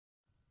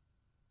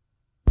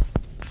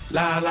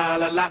La la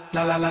la la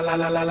la la la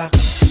la la la.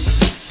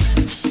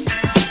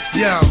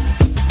 Yo,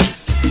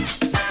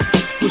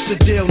 what's the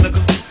deal,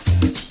 nigga?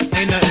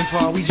 Ain't nothing,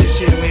 Paul. We just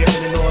here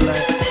rapping and all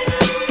that.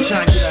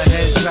 Trying to get our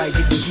heads right,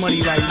 get this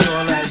money right and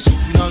all that.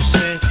 You know what I'm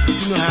saying?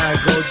 You know how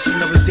it goes. Just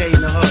another day in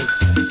the hood.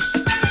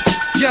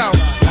 Yo,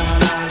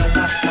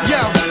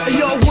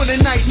 one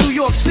night, New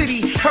York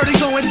City, heard it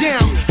going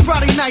down.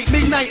 Friday night,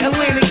 midnight,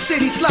 Atlantic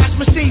City, slash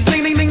machines,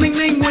 ding, ding, ding, ding,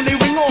 ding, when they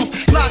ring off.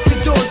 Lock the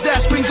doors,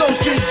 that's when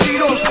ghosts just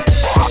G-Dos.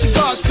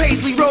 Cigars,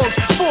 paisley robes,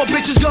 4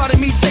 bitches guarded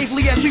me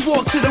safely as we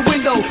walked to the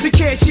window. The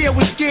cashier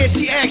was scared,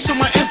 she asked for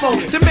my info.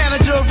 The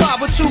manager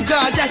arrived with 2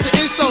 guys, that's an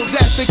insult.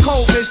 That's the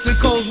code, Mr.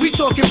 Coles. We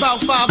talking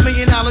about $5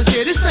 million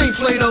here. This ain't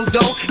Play-Doh,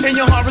 though. And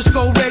your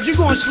horoscope red, you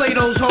gon' slay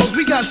those hoes.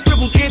 We got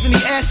scribbles, Anthony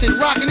Acid,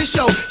 rocking the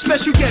show.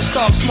 Special guest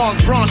star,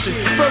 Mark Bronson.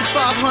 First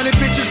 500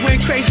 bitches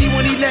went crazy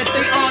when he let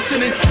they aunts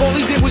in, and all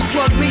he did was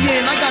plug me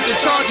in. I got the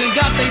charge and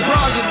got they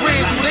bras and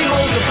ran through they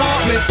whole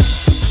department.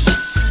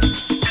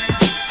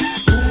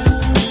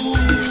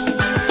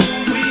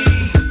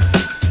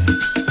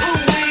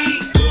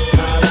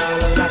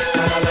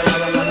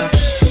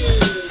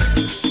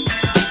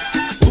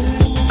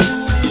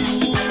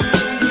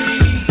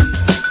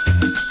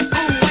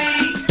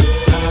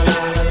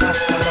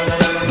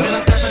 When I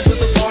step into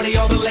the party,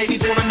 all the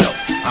ladies wanna know.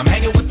 I'm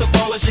hanging with the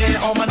ballers, yeah,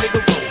 all my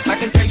nigga rolls. I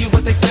can tell you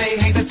what they say,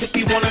 hey, that's if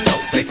you wanna know.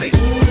 They say, ooh.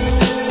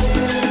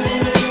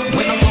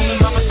 When I'm rolling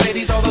my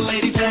Mercedes, all the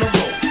ladies wanna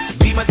roll.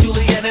 Be my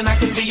Juliet and I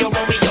can be your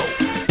Romeo.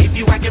 If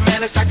you actin'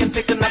 mannish, I can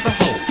pick another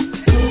hoe.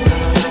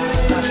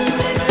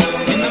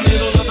 In the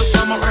middle of the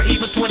summer or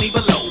even 20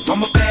 below,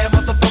 I'm a bad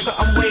motherfucker,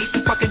 I'm way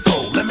too fucking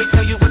cold. Let me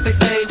tell you what they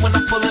say when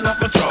I'm pulling off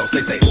my drawers.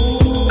 They say,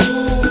 ooh.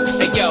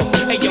 Hey yo,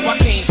 I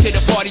came to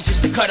the party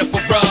just to cut up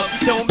a rug.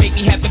 Don't make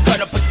me have to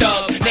cut up a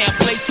thug. Now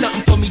play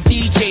something for me,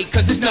 DJ,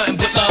 cause it's nothing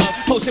but love.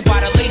 Posted by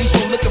the ladies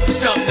who looking for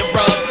something to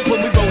rub.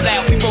 When we roll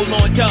out, we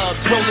roll on dubs.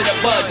 Rolling up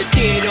bud, the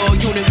theater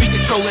unit, we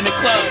controlling the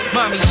club.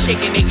 Mommy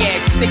shaking their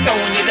asses, they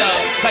throwing it up.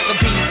 Like a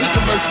BT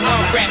commercial,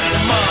 I'm wrapping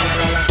them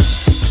up.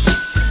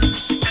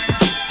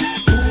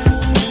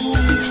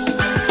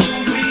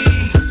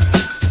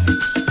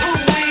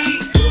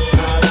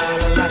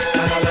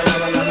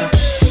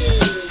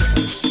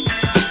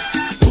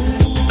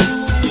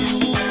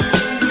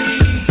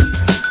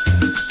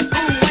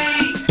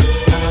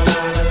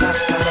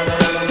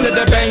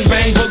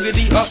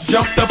 Up,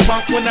 jump the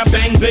pump when I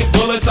bang big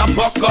bullets, I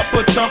buck up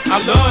a chump. I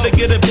love to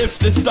get a bitch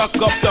that's stuck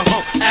up the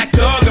hump. Act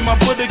thug and my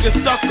footer get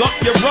stuck up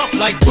your rump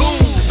like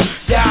boom.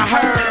 Yeah, I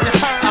heard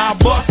I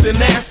bust and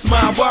that's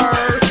my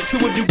word.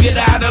 So if you get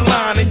out of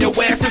line and your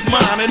ass is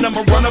mine, and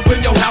I'ma run up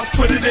in your house,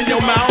 put it in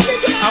your mouth.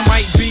 I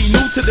might be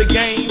new to the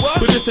game,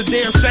 but it's a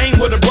damn shame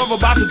what a brother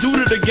about to do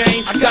to the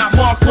game. I got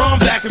Mark Ron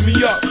backing me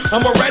up.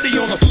 I'm already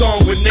on a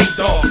song with Nate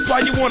Dogg. That's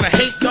why you wanna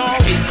hate,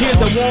 dog.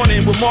 Here's a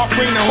warning with Mark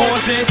bring the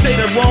horns in. Say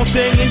the wrong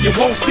thing and you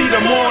won't see the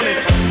morning.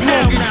 You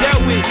won't get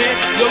dealt with, man.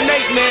 Yo,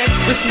 Nate, man,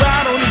 let's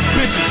ride on these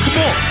bitches.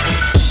 Come on.